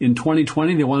 16 in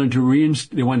 2020, they wanted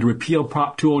to repeal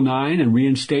Prop 209 and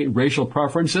reinstate racial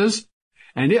preferences,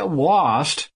 and it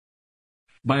lost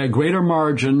by a greater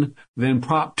margin than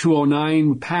Prop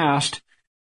 209 passed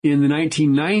in the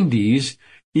 1990s.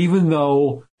 Even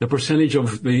though the percentage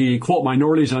of the, quote,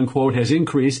 minorities, unquote, has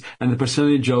increased and the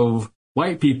percentage of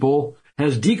white people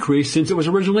has decreased since it was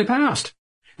originally passed.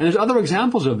 And there's other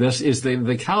examples of this. Is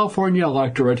the California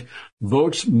electorate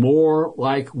votes more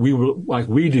like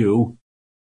we do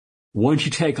once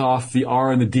you take off the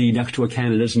R and the D next to a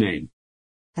candidate's name.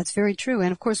 That's very true.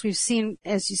 And of course, we've seen,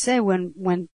 as you say,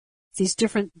 when these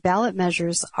different ballot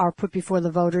measures are put before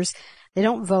the voters, they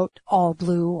don't vote all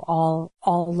blue,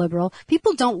 all liberal.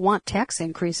 People don't want tax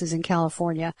increases in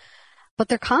California, but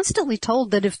they're constantly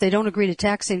told that if they don't agree to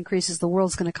tax increases, the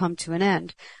world's going to come to an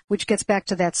end, which gets back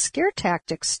to that scare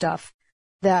tactic stuff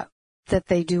that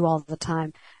they do all the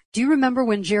time. Do you remember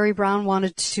when Jerry Brown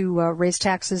wanted to raise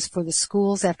taxes for the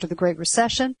schools after the Great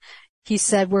Recession? He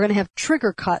said, we're going to have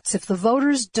trigger cuts. If the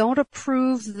voters don't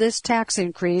approve this tax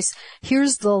increase,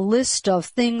 here's the list of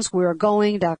things we're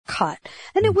going to cut.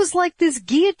 And it was like this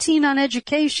guillotine on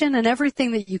education and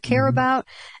everything that you care about.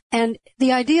 And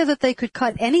the idea that they could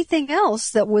cut anything else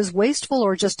that was wasteful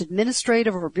or just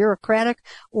administrative or bureaucratic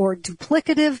or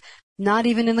duplicative, not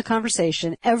even in the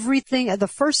conversation. Everything, the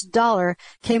first dollar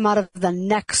came out of the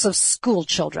necks of school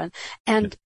children.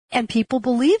 And people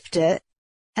believed it,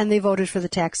 and they voted for the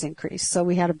tax increase. So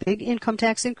we had a big income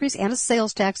tax increase and a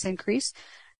sales tax increase.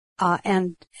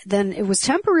 And then it was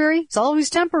temporary. It's always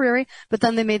temporary. But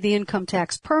then they made the income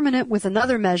tax permanent with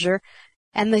another measure.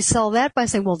 And they sell that by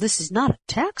saying, well, this is not a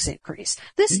tax increase.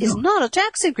 This is not a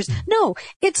tax increase. No,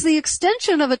 it's the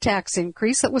extension of a tax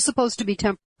increase that was supposed to be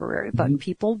temporary. But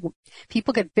people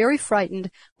get very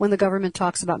frightened when the government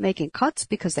talks about making cuts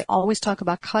because they always talk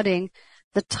about cutting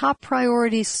the top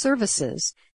priority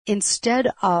services instead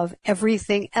of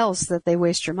everything else that they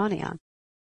waste your money on.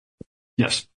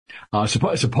 Yes.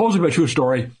 Supposedly a true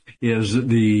story is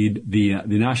the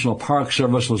National Park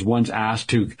Service was once asked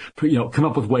to, come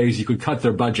up with ways you could cut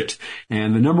their budget.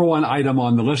 And the number one item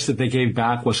on the list that they gave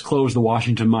back was close the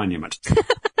Washington Monument.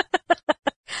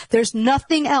 There's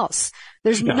nothing else.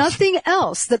 There's nothing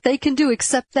else that they can do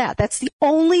except that. That's the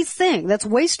only thing that's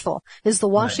wasteful is the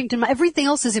Washington. Right. Everything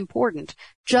else is important.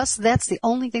 That's the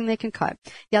only thing they can cut.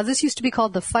 Yeah, this used to be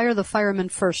called the fire the fireman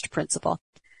first principle.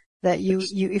 That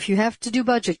if you have to do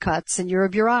budget cuts and you're a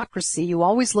bureaucracy, you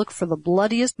always look for the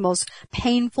bloodiest, most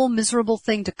painful, miserable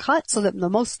thing to cut so that the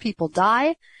most people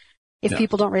die if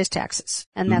people don't raise taxes.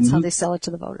 And that's how they sell it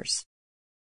to the voters.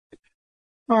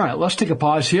 All right, let's take a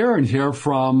pause here and hear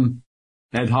from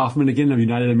Ed Hoffman again of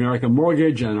United American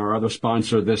Mortgage, and our other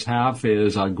sponsor this half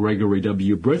is Gregory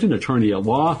W. Brittain, attorney at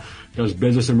law, does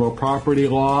business and real property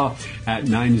law at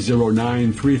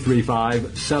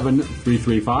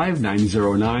 909-335-7335,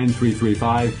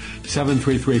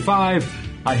 909-335-7335.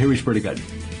 I hear he's pretty good.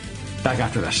 Back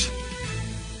after this.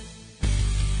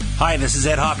 Hi, this is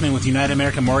Ed Hoffman with United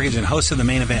American Mortgage and host of the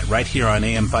main event right here on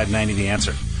AM 590 The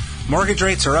Answer. Mortgage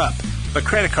rates are up, but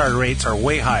credit card rates are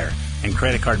way higher. And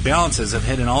credit card balances have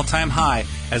hit an all-time high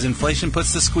as inflation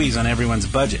puts the squeeze on everyone's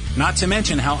budget. Not to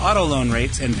mention how auto loan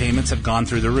rates and payments have gone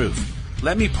through the roof.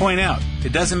 Let me point out,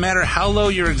 it doesn't matter how low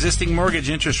your existing mortgage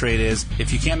interest rate is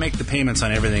if you can't make the payments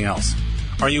on everything else.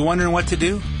 Are you wondering what to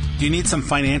do? Do you need some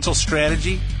financial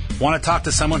strategy? Want to talk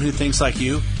to someone who thinks like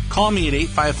you? Call me at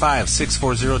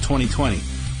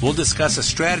 855-640-2020. We'll discuss a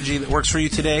strategy that works for you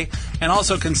today and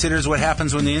also considers what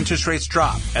happens when the interest rates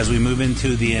drop as we move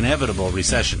into the inevitable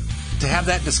recession. To have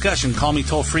that discussion, call me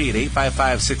toll-free at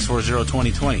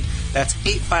 855-640-2020. That's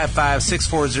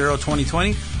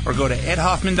 855-640-2020, or go to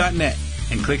edhoffman.net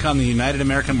and click on the United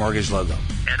American Mortgage logo.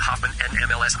 Ed Hoffman,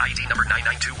 NMLS ID number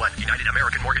 9921. United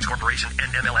American Mortgage Corporation,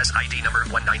 NMLS ID number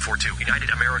 1942.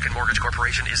 United American Mortgage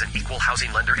Corporation is an equal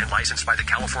housing lender and licensed by the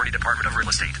California Department of Real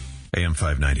Estate. AM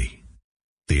 590.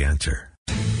 The Answer.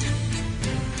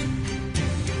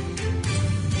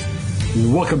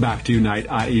 Welcome back to Unite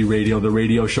IE Radio, the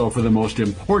radio show for the most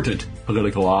important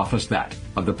political office, that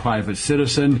of the private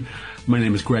citizen. My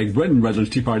name is Greg Brittain, Redlands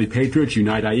Tea Party Patriots,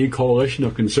 Unite IE coalition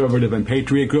of conservative and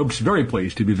patriot groups. Very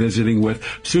pleased to be visiting with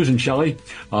Susan Shelley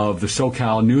of the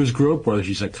SoCal News Group, where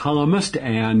she's a columnist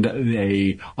and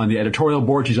on the editorial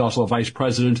board. She's also a vice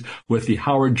president with the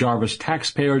Howard Jarvis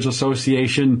Taxpayers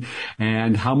Association.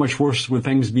 And how much worse would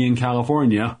things be in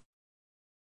California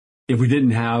if we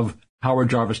didn't have Howard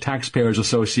Jarvis Taxpayers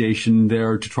Association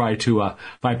there to try to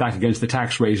fight back against the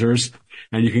tax raisers.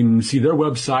 And you can see their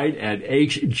website at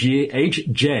hjta.org.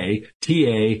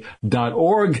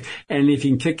 And if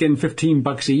you can kick in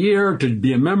 $15 a year to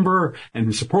be a member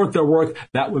and support their work,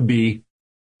 that would be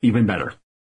even better.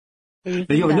 Now,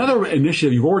 you have another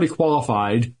initiative you've already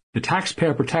qualified, the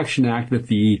Taxpayer Protection Act, that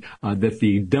the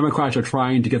Democrats are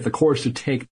trying to get the courts to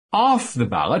take off the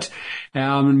ballot.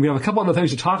 And we have a couple other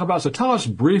things to talk about. So tell us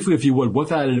briefly, if you would, what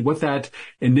that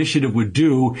initiative would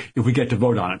do if we get to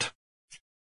vote on it.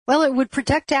 Well, it would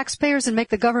protect taxpayers and make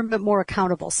the government more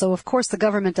accountable. So, of course, the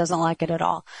government doesn't like it at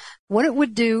all. What it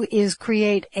would do is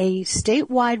create a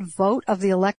statewide vote of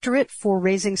the electorate for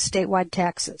raising statewide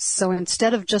taxes. So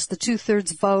instead of just the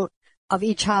 2/3 vote of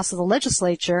each house of the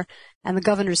legislature and the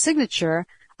governor's signature,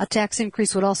 a tax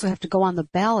increase would also have to go on the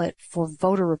ballot for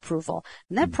voter approval.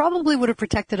 And that probably would have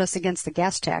protected us against the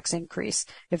gas tax increase.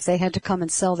 If they had to come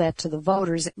and sell that to the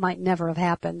voters, it might never have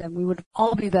happened, and we would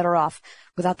all be better off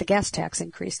without the gas tax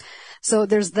increase. So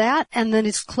there's that, and then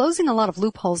it's closing a lot of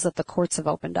loopholes that the courts have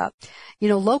opened up. You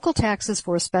know, local taxes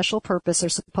for a special purpose are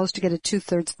supposed to get a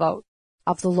 2/3 vote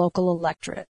of the local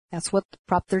electorate. That's what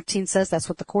Prop 13 says. That's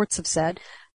what the courts have said.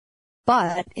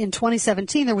 But in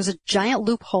 2017, there was a giant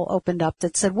loophole opened up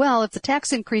that said, well, if the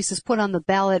tax increase is put on the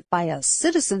ballot by a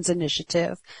citizens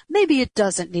initiative, maybe it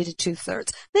doesn't need a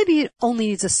 2/3. Maybe it only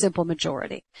needs a simple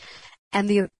majority. And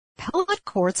the appellate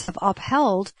courts have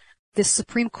upheld this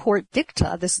Supreme Court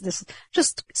dicta, this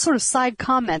just sort of side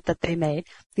comment that they made.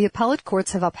 The appellate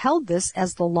courts have upheld this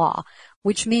as the law,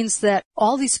 which means that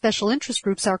all these special interest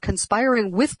groups are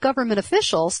conspiring with government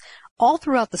officials all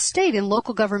throughout the state in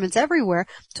local governments everywhere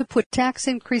to put tax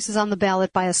increases on the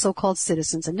ballot by a so-called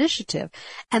citizens initiative.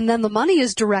 And then the money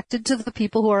is directed to the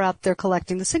people who are out there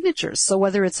collecting the signatures. So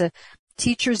whether it's a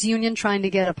teachers union trying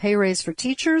to get a pay raise for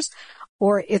teachers,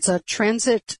 or it's a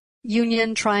transit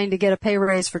union trying to get a pay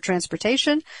raise for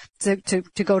transportation to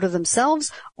go to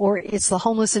themselves, or it's the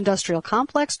homeless industrial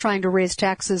complex trying to raise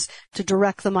taxes to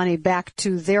direct the money back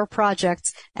to their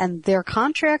projects and their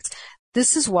contracts,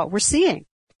 this is what we're seeing.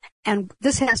 And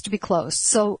this has to be closed.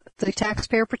 So the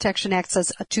Taxpayer Protection Act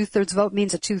says a 2/3 vote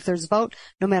means a 2/3 vote,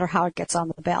 no matter how it gets on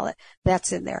the ballot.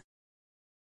 That's in there.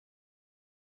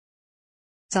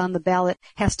 It's on the ballot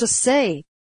has to say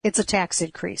it's a tax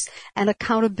increase, and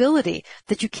accountability,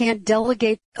 that you can't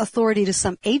delegate authority to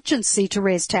some agency to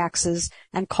raise taxes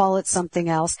and call it something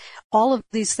else. All of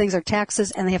these things are taxes,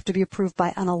 and they have to be approved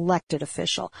by an elected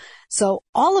official. So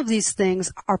all of these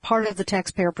things are part of the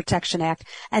Taxpayer Protection Act,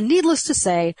 and needless to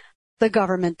say, the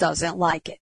government doesn't like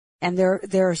it. And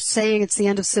they're saying it's the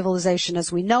end of civilization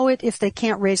as we know it if they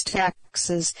can't raise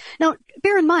taxes. Now,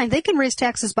 bear in mind, they can raise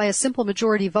taxes by a simple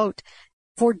majority vote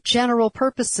for general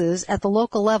purposes at the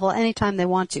local level anytime they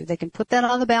want to. They can put that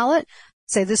on the ballot,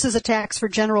 say this is a tax for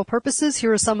general purposes,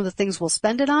 here are some of the things we'll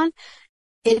spend it on.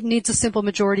 It needs a simple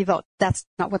majority vote. That's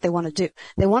not what they want to do.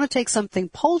 They want to take something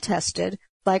poll tested,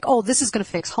 like, oh, this is going to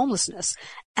fix homelessness,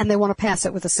 and they want to pass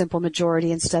it with a simple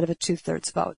majority instead of a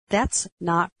 2/3 vote. That's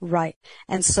not right.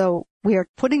 And so we are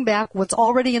putting back what's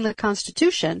already in the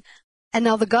Constitution, and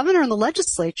now the governor and the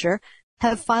legislature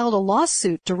have filed a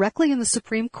lawsuit directly in the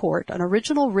Supreme Court, an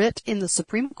original writ in the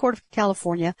Supreme Court of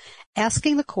California,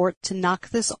 asking the court to knock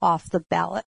this off the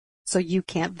ballot so you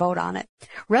can't vote on it.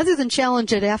 Rather than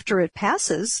challenge it after it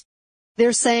passes,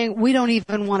 they're saying we don't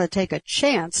even want to take a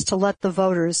chance to let the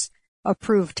voters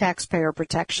approve taxpayer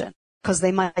protection because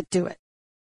they might do it.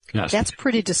 Yes. That's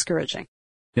pretty discouraging.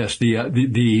 Yes, the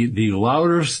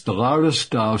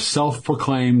loudest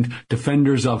self-proclaimed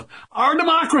defenders of our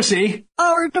democracy.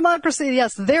 Our democracy,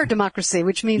 yes, their democracy,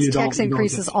 which means tax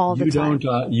increases all the time. Do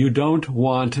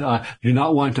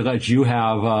not want to let you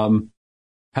have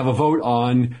a vote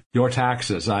on your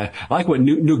taxes. I like what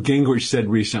Newt Gingrich said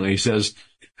recently. He says,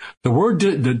 the word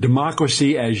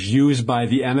democracy as used by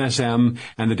the MSM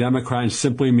and the Democrats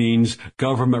simply means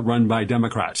government run by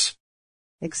Democrats.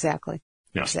 Exactly.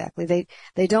 Yes. Exactly.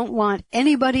 They don't want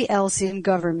anybody else in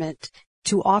government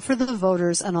to offer the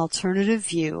voters an alternative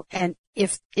view. And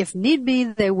if need be,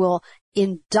 they will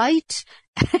indict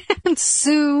and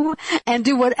sue and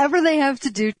do whatever they have to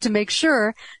do to make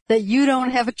sure that you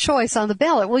don't have a choice on the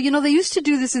ballot. Well, they used to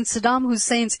do this in Saddam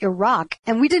Hussein's Iraq,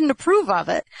 and we didn't approve of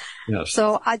it. Yes.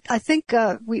 So I think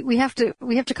we have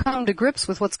to come to grips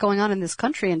with what's going on in this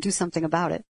country and do something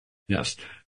about it. Yes.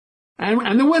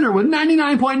 And the winner with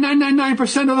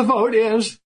 99.999% of the vote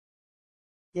is?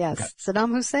 Yes, okay. Saddam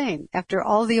Hussein, after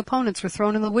all the opponents were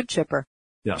thrown in the wood chipper.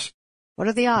 Yes. What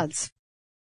are the odds?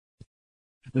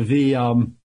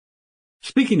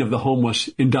 Speaking of the homeless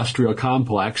industrial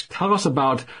complex, tell us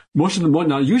about most of them.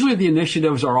 Now, usually the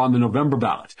initiatives are on the November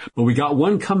ballot, but we got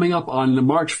one coming up on the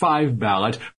March 5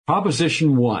 ballot,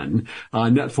 Proposition 1,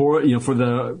 for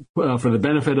the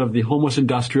benefit of the homeless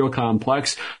industrial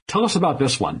complex. Tell us about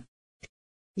this one.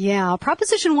 Yeah,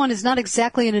 Proposition 1 is not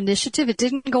exactly an initiative. It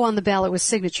didn't go on the ballot with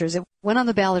signatures. It went on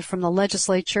the ballot from the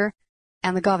legislature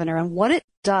and the governor. And what it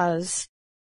does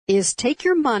is take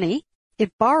your money.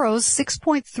 It borrows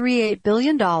 $6.38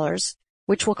 billion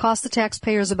which will cost the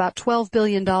taxpayers about $12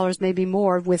 billion, maybe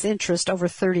more, with interest over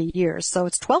 30 years. So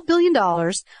it's $12 billion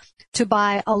to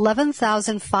buy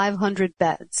 11,500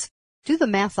 beds. Do the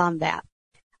math on that.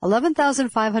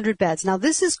 11,500 beds. Now,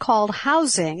 this is called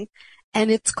housing, and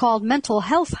it's called mental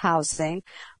health housing.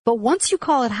 But once you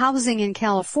call it housing in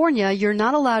California, you're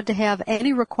not allowed to have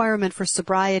any requirement for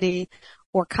sobriety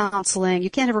or counseling.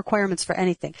 You can't have requirements for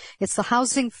anything. It's the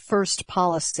Housing First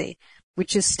policy,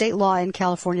 which is state law in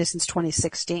California since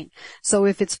 2016. So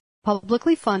if it's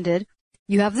publicly funded,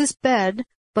 you have this bed,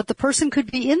 but the person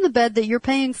could be in the bed that you're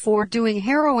paying for doing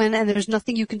heroin, and there's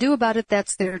nothing you can do about it.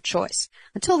 That's their choice.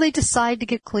 Until they decide to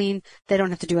get clean, they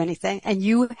don't have to do anything, and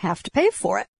you have to pay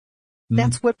for it.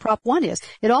 That's what Prop 1 is.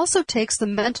 It also takes the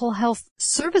mental health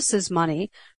services money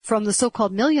from the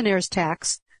so-called millionaires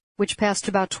tax, which passed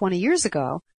about 20 years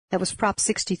ago. That was Prop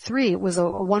 63. It was a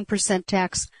 1%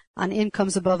 tax on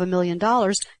incomes above $1 million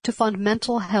to fund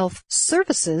mental health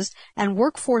services and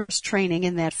workforce training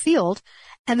in that field.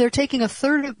 And they're taking about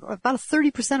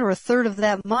 30% or a third of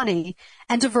that money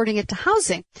and diverting it to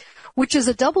housing, which is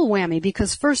a double whammy,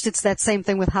 because first it's that same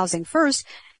thing with Housing First,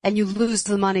 and you lose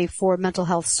the money for mental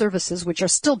health services, which are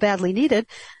still badly needed,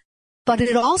 but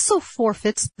it also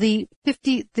forfeits the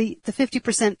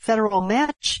 50% federal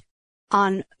match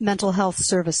on mental health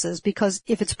services, because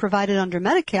if it's provided under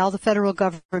Medi-Cal, the federal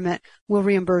government will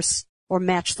reimburse or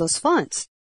match those funds.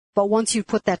 But once you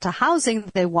put that to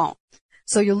housing, they won't.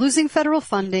 So you're losing federal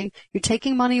funding, you're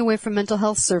taking money away from mental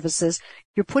health services,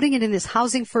 you're putting it in this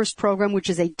Housing First program, which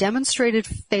is a demonstrated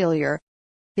failure,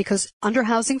 because under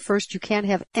Housing First, you can't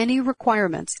have any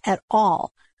requirements at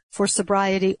all for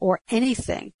sobriety or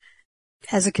anything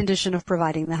as a condition of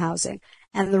providing the housing.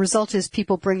 And the result is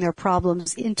people bring their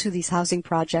problems into these housing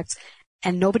projects,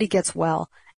 and nobody gets well.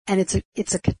 And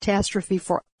it's a catastrophe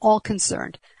for all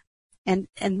concerned. And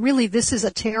really, this is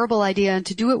a terrible idea. And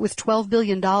to do it with $12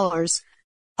 billion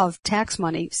of tax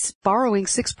money, borrowing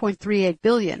 $6.38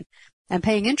 billion and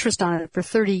paying interest on it for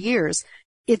 30 years,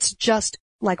 it's just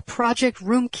like Project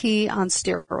Room Key on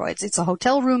steroids. It's a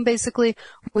hotel room, basically,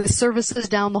 with services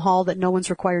down the hall that no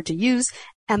one's required to use,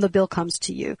 and the bill comes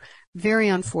to you. Very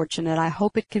unfortunate. I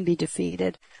hope it can be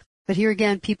defeated. But here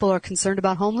again, people are concerned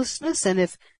about homelessness, and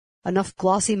if enough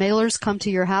glossy mailers come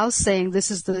to your house saying this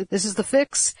is the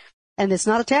fix, and it's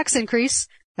not a tax increase,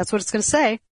 that's what it's going to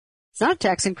say. It's not a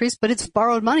tax increase, but it's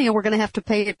borrowed money, and we're going to have to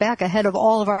pay it back ahead of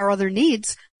all of our other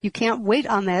needs. You can't wait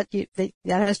on that. That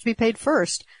has to be paid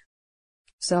first.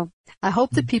 So I hope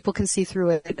that people can see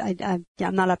through it. I'm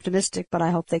not optimistic, but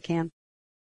I hope they can.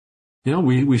 You know,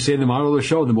 we say in the motto of the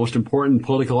show, the most important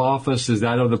political office is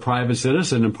that of the private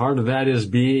citizen, and part of that is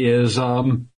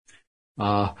being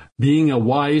a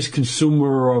wise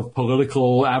consumer of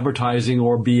political advertising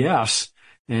or BS.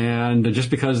 And just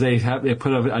because they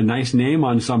put a nice name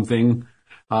on something,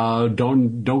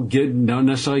 don't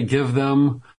necessarily give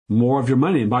them more of your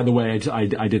money. And by the way,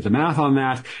 I did the math on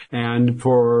that, and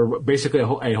for basically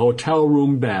a hotel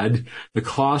room bed, the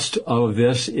cost of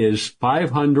this is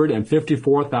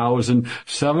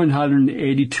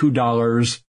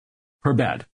 $554,782 per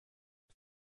bed.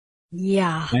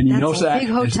 Yeah, and you know that's a big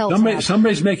hotel.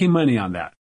 Somebody's making money on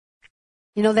that.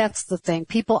 You know, that's the thing.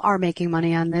 People are making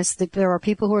money on this. There are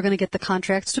people who are going to get the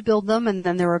contracts to build them, and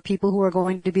then there are people who are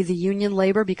going to be the union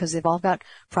labor because they've all got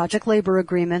project labor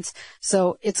agreements.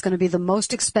 So it's going to be the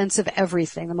most expensive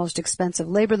everything, the most expensive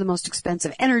labor, the most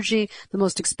expensive energy, the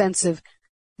most expensive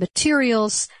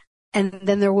materials. And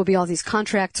then there will be all these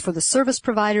contracts for the service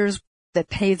providers that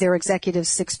pay their executives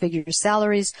six-figure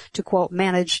salaries to, quote,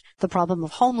 manage the problem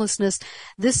of homelessness.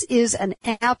 This is an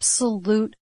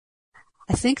absolute,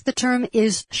 I think the term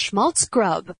is schmaltz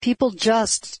grub. People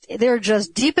they're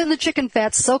just deep in the chicken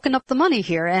fat soaking up the money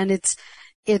here. And it's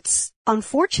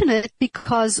unfortunate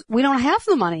because we don't have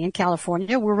the money in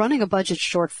California. We're running a budget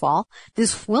shortfall.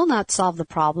 This will not solve the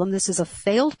problem. This is a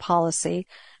failed policy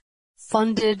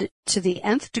funded to the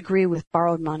nth degree with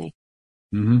borrowed money.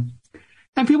 Mm-hmm.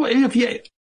 And people,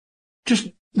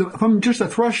 from just a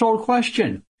threshold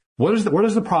question, what is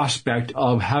the prospect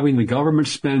of having the government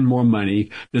spend more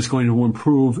money that's going to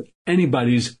improve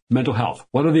anybody's mental health?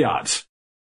 What are the odds?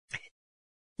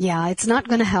 Yeah, it's not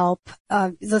going to help.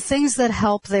 The things that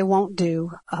help, they won't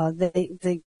do.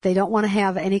 They don't want to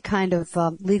have any kind of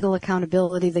legal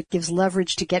accountability that gives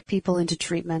leverage to get people into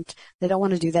treatment. They don't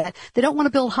want to do that. They don't want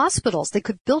to build hospitals. They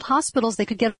could build hospitals. They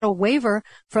could get a waiver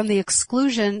from the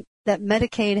exclusion that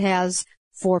Medicaid has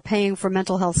for paying for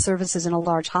mental health services in a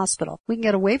large hospital. We can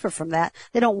get a waiver from that.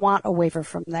 They don't want a waiver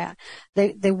from that.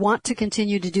 They want to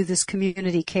continue to do this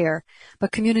community care,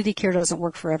 but community care doesn't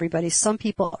work for everybody. Some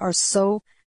people are so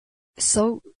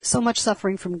so much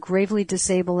suffering from gravely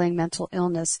disabling mental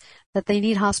illness that they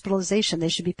need hospitalization. They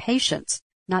should be patients,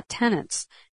 not tenants.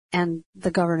 And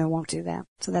the governor won't do that.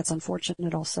 So that's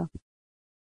unfortunate also.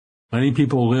 Many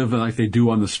people live like they do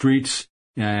on the streets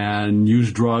and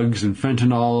use drugs and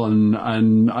fentanyl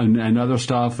and other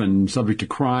stuff and subject to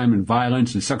crime and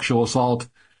violence and sexual assault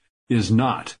is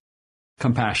not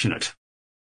compassionate.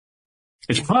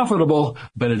 It's profitable,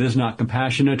 but it is not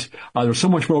compassionate. There's so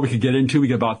much more we could get into. We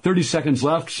got about 30 seconds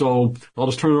left, so I'll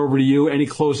just turn it over to you. Any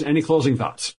closing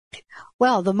thoughts?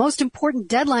 Well, the most important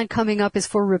deadline coming up is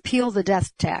for repeal the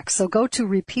death tax. So go to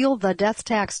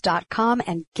repealthedeathtax.com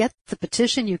and get the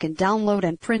petition. You can download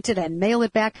and print it and mail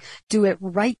it back. Do it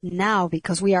right now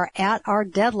because we are at our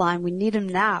deadline. We need them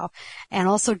now. And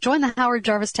also join the Howard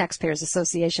Jarvis Taxpayers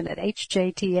Association at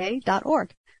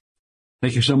hjta.org.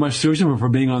 Thank you so much, Susan, for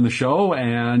being on the show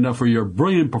and for your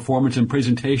brilliant performance and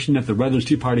presentation at the Redlands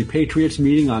Tea Party Patriots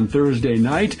meeting on Thursday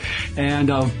night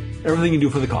and everything you do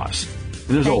for the cause.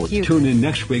 And as always, tune in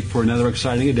next week for another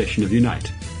exciting edition of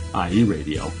Unite, IE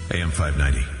Radio. AM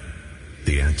 590,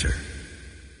 The Answer.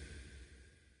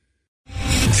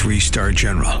 3-star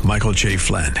General Michael J.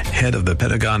 Flynn, head of the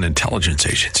Pentagon Intelligence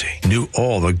Agency, knew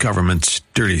all the government's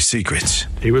dirty secrets.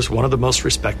 He was one of the most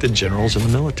respected generals in the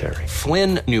military.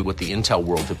 Flynn knew what the intel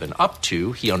world had been up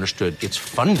to. He understood its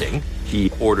funding.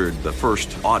 He ordered the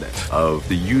first audit of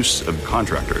the use of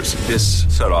contractors. This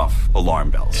set off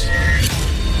alarm bells.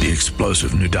 The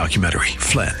explosive new documentary,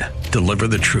 Flynn, Deliver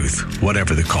the Truth,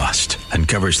 Whatever the Cost,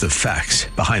 uncovers the facts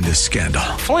behind this scandal.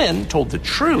 Flynn told the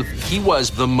truth. He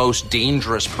was the most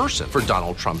dangerous person for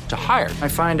Donald Trump to hire. I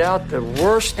find out the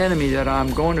worst enemy that I'm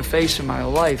going to face in my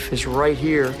life is right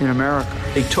here in America.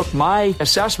 They took my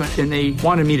assessment and they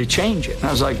wanted me to change it. And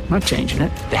I was like, I'm not changing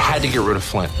it. They had to get rid of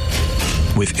Flynn.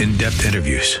 With in-depth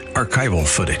interviews, archival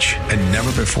footage, and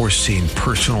never-before-seen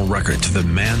personal records of the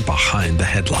man behind the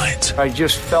headlines. I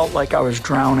just felt like I was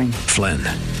drowning. Flynn,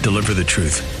 Deliver the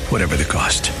Truth, Whatever the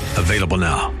Cost. Available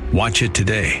now. Watch it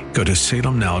today. Go to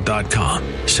salemnow.com.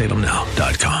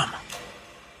 salemnow.com.